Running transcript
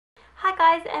Hi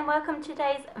guys, and welcome to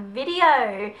today's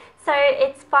video. So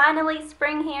it's finally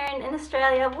spring here in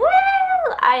Australia. Woo!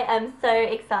 I am so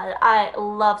excited. I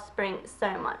love spring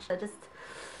so much.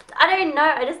 I don't know,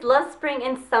 I just love spring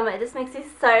and summer. It just makes me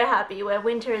so happy, where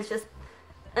winter is just,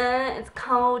 it's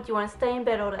cold, you want to stay in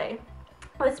bed all day.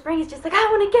 Where spring is just like, I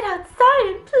want to get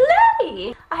outside and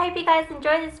play. I hope you guys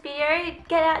enjoy this video.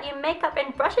 Get out your makeup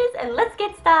and brushes and let's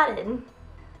get started.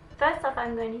 First off,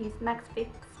 I'm going to use Max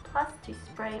Fix Plus to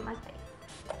spray my face.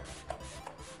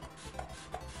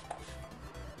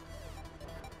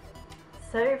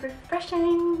 So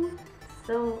refreshing,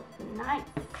 so nice.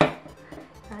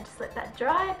 I just let that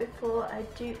dry before I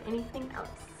do anything else.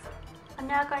 I'm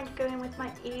now going to go in with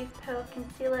my Eve Pearl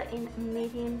Concealer in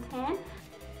medium tan.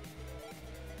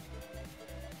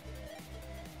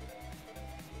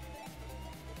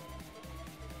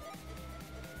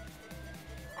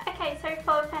 Okay, so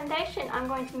for foundation, I'm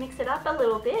going to mix it up a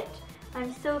little bit.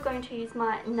 I'm still going to use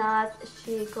my Nars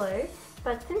Sheer Glow,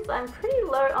 but since I'm pretty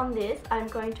low on this, I'm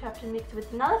going to have to mix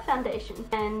with another foundation.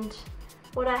 And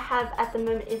what I have at the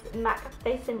moment is MAC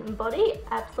Face and Body.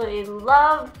 Absolutely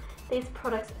love these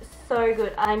products, so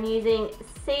good. I'm using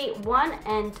C1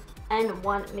 and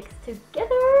N1 mixed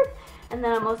together, and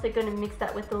then I'm also going to mix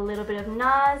that with a little bit of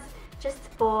Nars just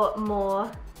for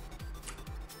more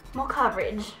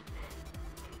coverage.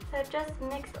 So I've just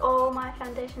mixed all my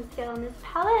foundations together on this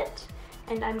palette,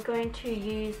 and I'm going to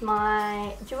use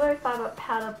my Duo Fiber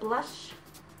Powder Blush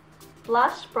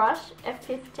Brush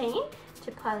F15 to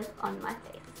apply this on my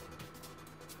face.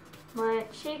 My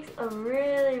cheeks are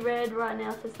really red right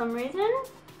now for some reason.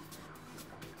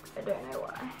 I don't know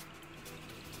why.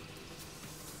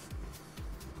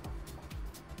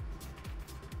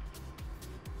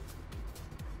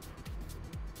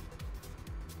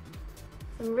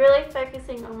 I'm really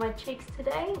focusing on my cheeks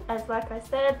today, as like I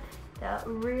said, they're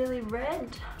really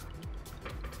red.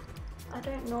 I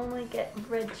don't normally get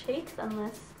red cheeks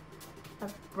unless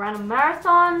I've run a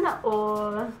marathon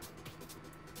or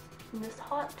I'm just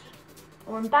hot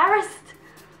or embarrassed.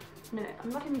 No, I'm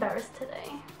not embarrassed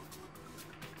today.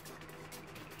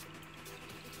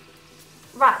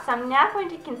 Right, so I'm now going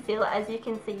to concealer. As you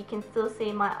can see, you can still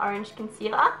see my orange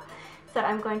concealer. So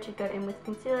I'm going to go in with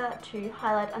concealer to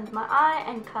highlight under my eye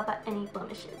and cover any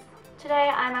blemishes.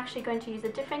 Today I'm actually going to use a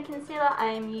different concealer. I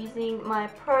am using my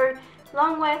Pro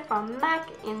Longwear from MAC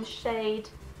in shade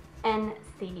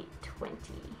NC20.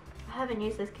 I haven't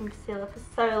used this concealer for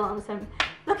so long, so I'm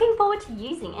looking forward to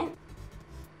using it.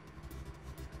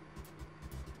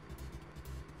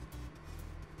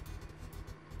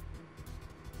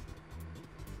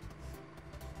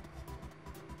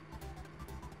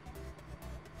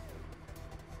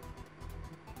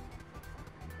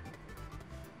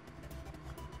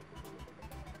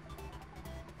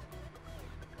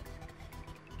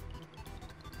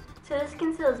 So this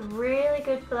concealer is really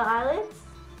good for the eyelids.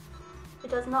 It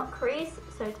does not crease,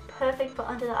 so it's perfect for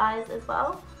under the eyes as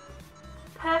well.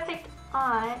 Perfect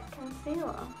eye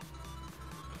concealer.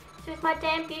 So with my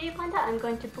damn beauty blender, I'm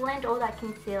going to blend all that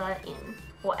concealer in,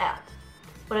 or out,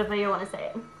 whatever you want to say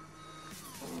it.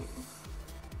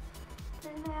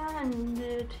 Blend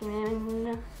it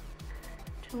in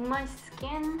to my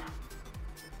skin.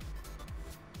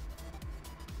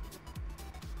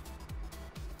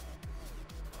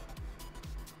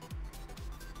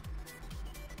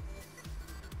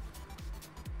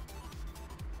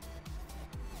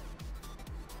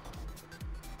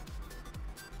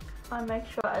 I make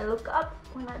sure I look up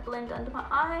when I blend under my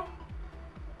eye.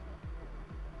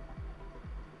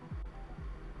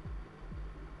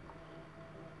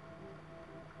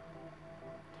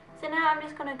 So now I'm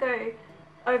just going to go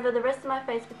over the rest of my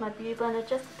face with my beauty blender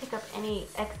just to pick up any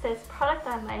excess product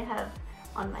I may have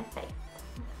on my face.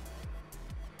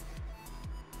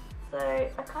 So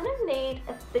I kind of need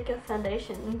a thicker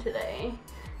foundation today.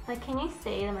 Like, can you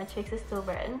see that my cheeks are still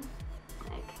red?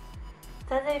 Like,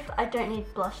 it's as if I don't need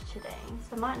blush today,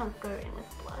 so I might not go in with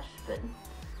blush, but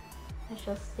I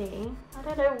shall see. I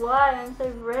don't know why I'm so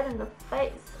red in the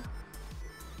face.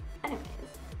 Anyways,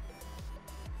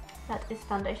 that is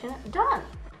foundation done.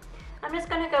 I'm just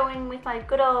going to go in with my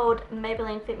good old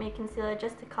Maybelline Fit Me Concealer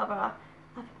just to cover up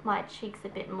my cheeks a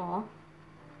bit more.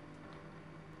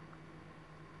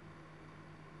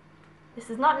 This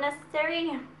is not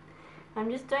necessary.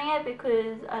 I'm just doing it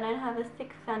because I don't have a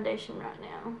thick foundation right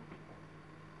now.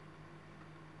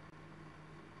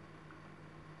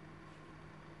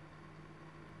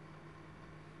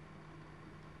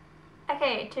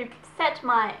 Okay, to set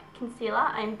my concealer,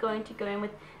 I'm going to go in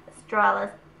with Australis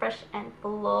Fresh and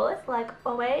Flawless, like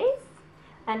always,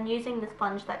 and using the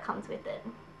sponge that comes with it.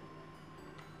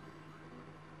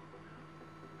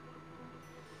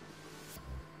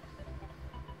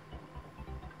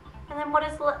 then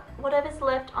whatever's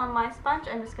left on my sponge,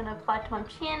 I'm just going to apply to my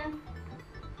chin,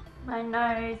 my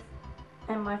nose,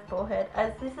 and my forehead,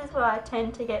 as this is where I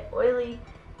tend to get oily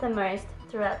the most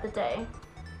throughout the day.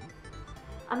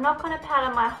 I'm not going to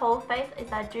powder my whole face,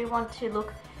 as I do want to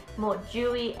look more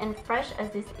dewy and fresh, as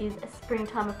this is a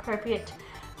springtime appropriate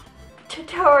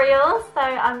tutorial, so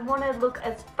I want to look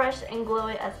as fresh and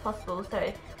glowy as possible,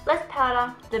 so less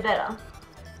powder the better.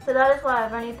 So that is why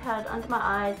I've only powdered under my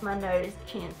eyes, my nose,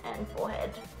 chin and forehead.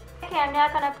 Okay, I'm now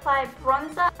going to apply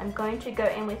bronzer. I'm going to go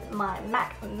in with my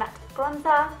MAC matte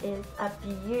bronzer. It's a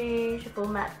beautiful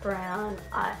matte brown.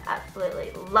 I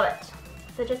absolutely love it.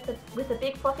 So just with a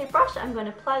big fluffy brush, I'm going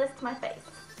to apply this to my face.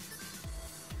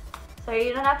 So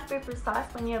you don't have to be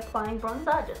precise when you're applying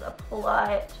bronzer, just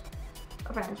apply it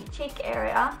around your cheek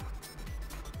area.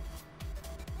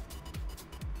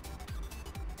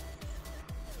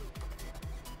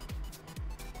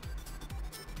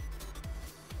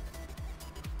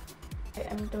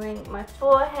 I'm doing my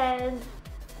forehead.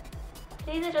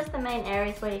 These are just the main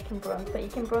areas where you can bronze, but you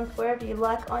can bronze wherever you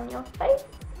like on your face.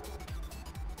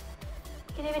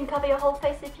 You can even cover your whole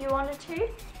face if you wanted to.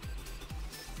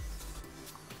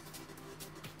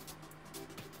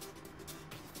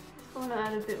 Just want to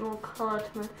add a bit more colour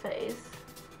to my face.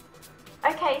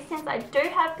 Okay, since I do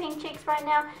have pink cheeks right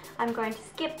now, I'm going to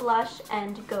skip blush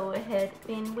and go ahead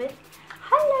in with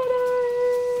highlighter.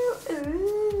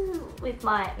 Ooh, with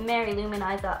my Mary Lou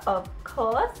Manizer, of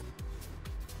course.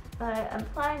 So I'm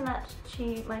applying that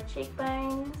to my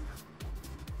cheekbones.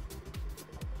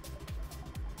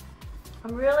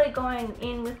 I'm really going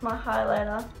in with my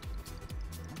highlighter,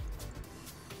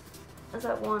 as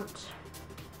I want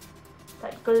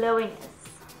that glowiness.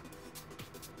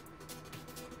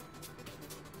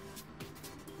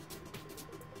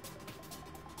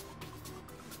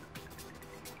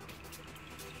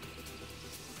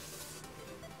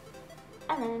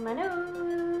 And then my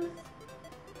nose.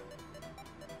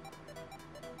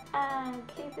 And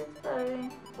Cupid's bow.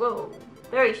 Whoa,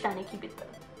 very shiny Cupid's bow.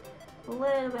 A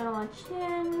little bit on my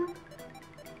chin.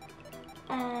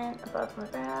 And above my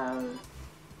brows.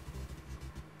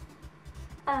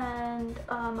 And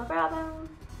my brow bone.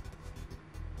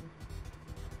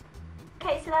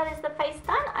 Okay, so that is the face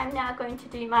done. I'm now going to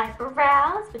do my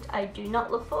brows, which I do not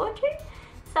look forward to.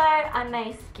 So I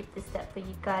may skip this step for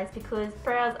you guys because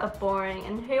brows are boring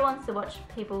and who wants to watch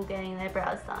people getting their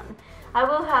brows done? I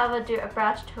will, however, do a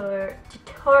brow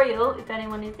tutorial if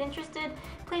anyone is interested.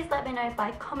 Please let me know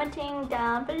by commenting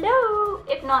down below.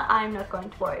 If not, I'm not going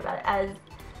to worry about it as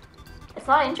it's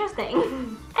not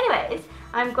interesting. Anyways,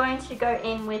 I'm going to go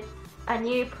in with a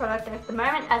new product at the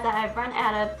moment as I have run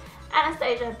out of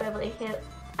Anastasia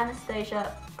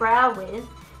Brow Wiz.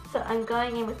 So I'm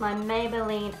going in with my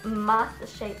Maybelline Master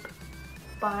Shape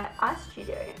by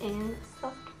Eyeshadow in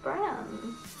soft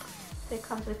brown. So it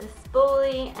comes with the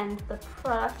spoolie and the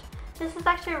product. This is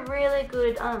actually a really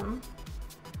good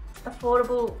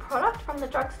affordable product from the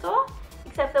drugstore.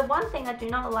 Except the one thing I do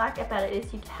not like about it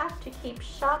is you have to keep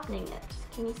sharpening it.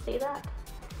 Can you see that?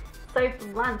 So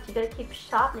blunt, you gotta keep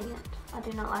sharpening it. I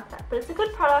do not like that. But it's a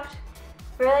good product,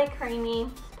 really creamy,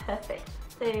 perfect.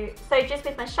 So just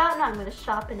with my sharpener, I'm going to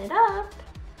sharpen it up.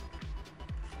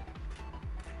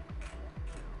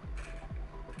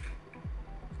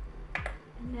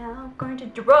 And now I'm going to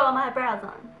draw my brows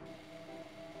on.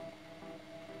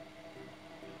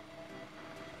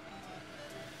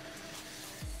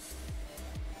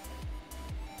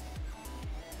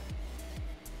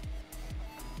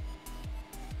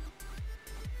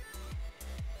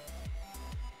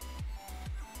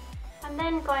 I'm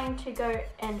then going to go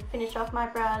and finish off my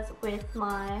brows with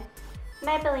my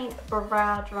Maybelline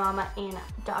Brow Drama in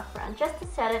dark brown, just to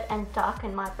set it and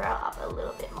darken my brow up a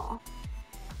little bit more.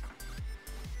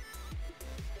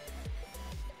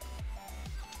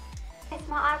 Okay, so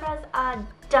my eyebrows are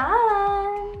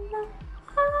done.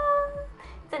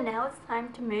 So now it's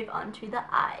time to move on to the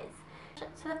eyes.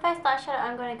 So the first eyeshadow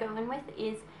I'm going to go in with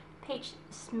is Peach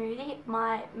Smoothie,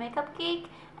 my Makeup Geek,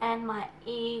 and my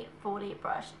E40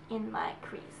 brush in my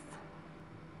crease.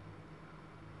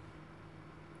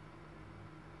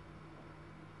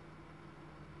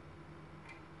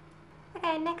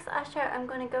 Okay, next eyeshadow I'm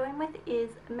going to go in with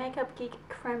is Makeup Geek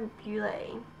Creme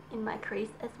Brulee in my crease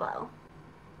as well.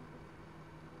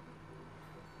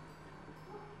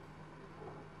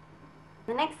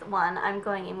 The next one I'm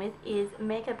going in with is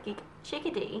Makeup Geek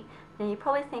Chickadee. Now you're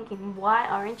probably thinking,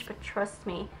 why orange? But trust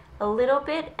me, a little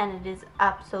bit and it is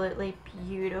absolutely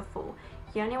beautiful.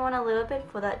 You only want a little bit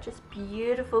for that just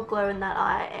beautiful glow in that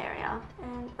eye area.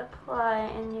 And apply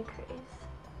in your crease.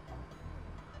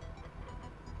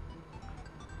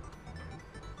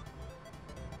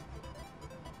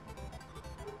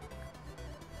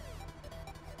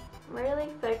 really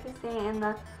focusing in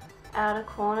the outer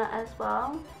corner as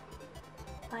well,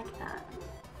 like that.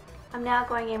 I'm now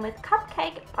going in with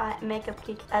Cupcake by Makeup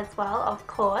Geek as well, of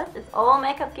course. It's all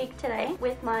Makeup Geek today,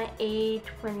 with my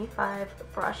E25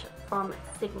 brush from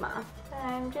Sigma. So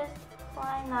I'm just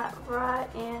applying that right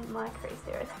in my crease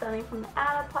area, starting from the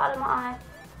outer part of my eye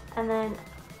and then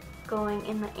going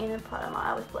in the inner part of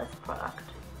my eye with less product.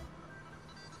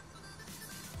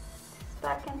 Just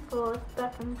back and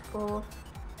forth,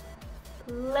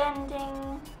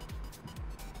 blending,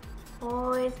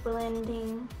 always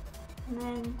blending, and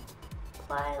then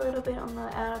apply a little bit on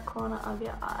the outer corner of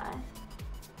your eye.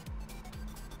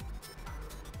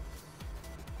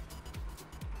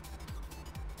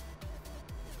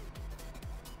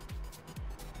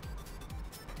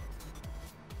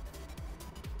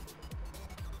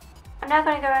 I'm now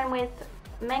going to go in with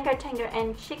Mango, Tango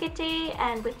and Chickadee,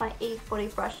 and with my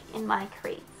E40 brush in my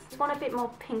crease. Just want a bit more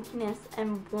pinkiness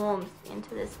and warmth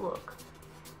into this look.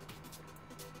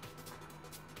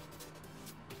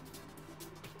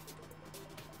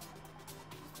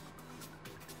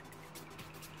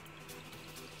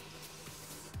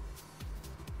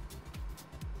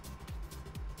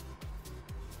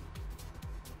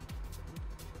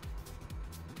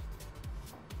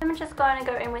 I'm just going to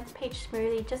go in with Peach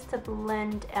Smoothie just to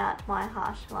blend out my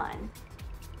harsh line.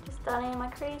 Just starting in my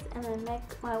crease and then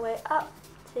make my way up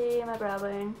to my brow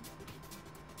bone.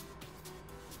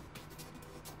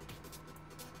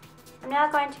 I'm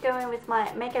now going to go in with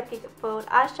my Makeup Geek Foiled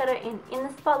Eyeshadow in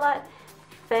the Spotlight.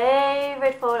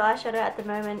 Favorite foiled eyeshadow at the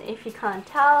moment, if you can't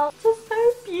tell. It's just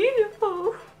so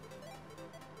beautiful.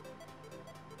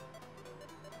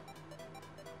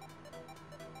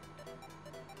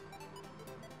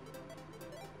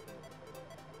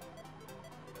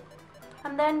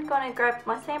 I'm then going to grab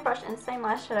my same brush and same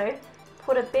eyeshadow,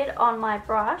 put a bit on my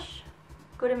brush,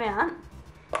 good amount,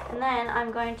 and then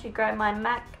I'm going to grab my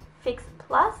MAC Fix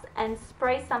Plus and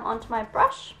spray some onto my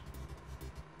brush.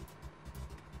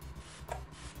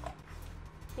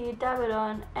 So you dab it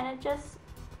on and it just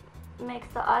makes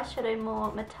the eyeshadow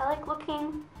more metallic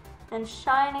looking and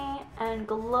shiny and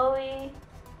glowy.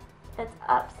 It's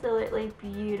absolutely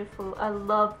beautiful. I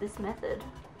love this method.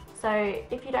 So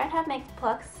if you don't have MAC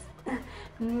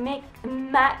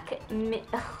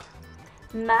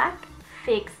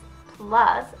Fix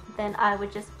Plus, then I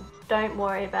would just don't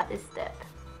worry about this step.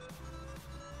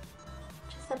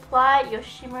 Just apply your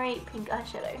shimmery pink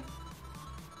eyeshadow.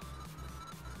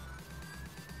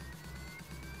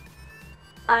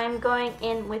 I'm going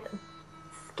in with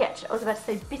Sketch. I was about to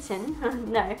say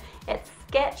Bitten. No, it's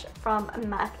Sketch from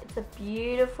MAC. It's a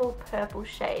beautiful purple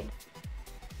shade.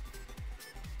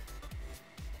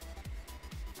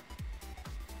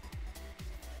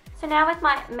 So now with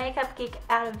my Makeup Geek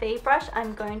Outer V brush,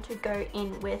 I'm going to go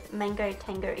in with Mango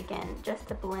Tango again, just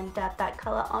to blend out that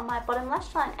colour on my bottom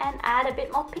lash line and add a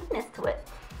bit more pinkness to it.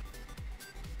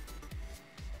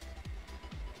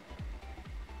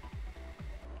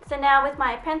 So now with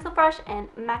my pencil brush and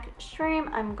MAC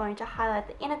Shroom, I'm going to highlight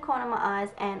the inner corner of my eyes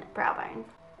and brow bone.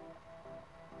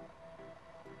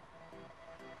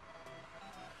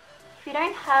 If you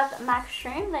don't have MAC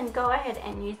Shroom, then go ahead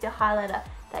and use your highlighter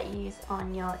that you use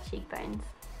on your cheekbones.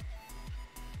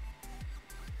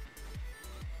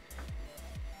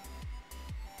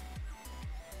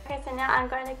 Okay, so now I'm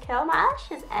going to curl my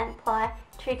eyelashes and apply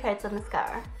 2 coats of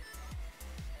mascara.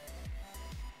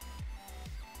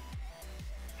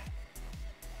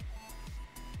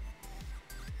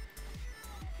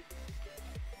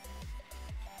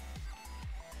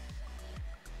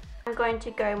 I'm going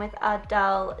to go with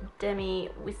Ardell Demi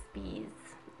Wispes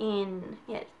in,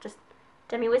 just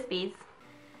Demi Wispes.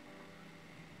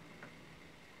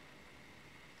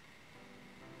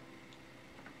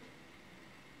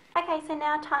 Okay, so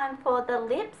now time for the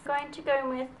lips. I'm going to go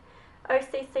with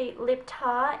OCC Lip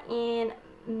Tar in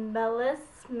Melange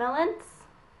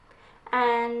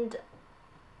and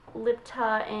Lip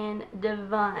Tar in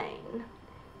Divine.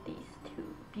 These two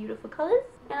beautiful colours.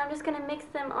 And I'm just going to mix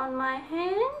them on my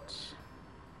hand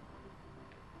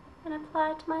and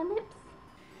apply it to my lips.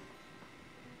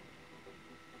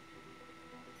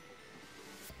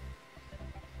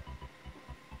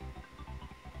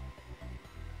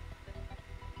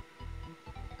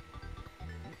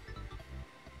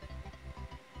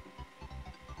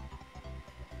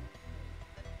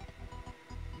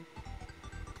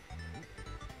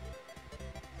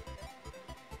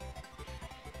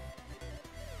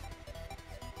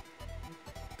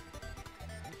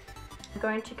 I'm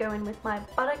going to go in with my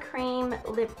Buttercream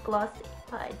Lip Gloss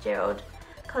by Gerald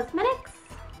Cosmetics.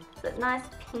 It's a nice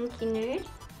pinky nude.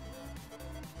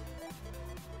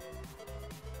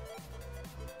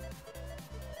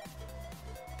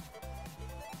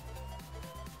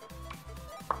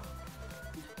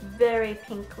 very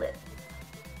pink lip.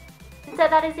 So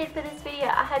that is it for this video.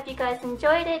 I hope you guys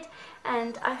enjoyed it,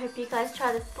 and I hope you guys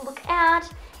try this look out.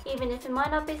 Even if it might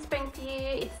not be spring for you,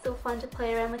 it's still fun to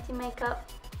play around with your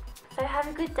makeup. So have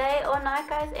a good day or night,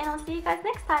 guys, and I'll see you guys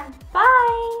next time.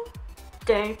 Bye!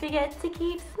 Don't forget to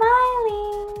keep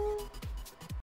smiling!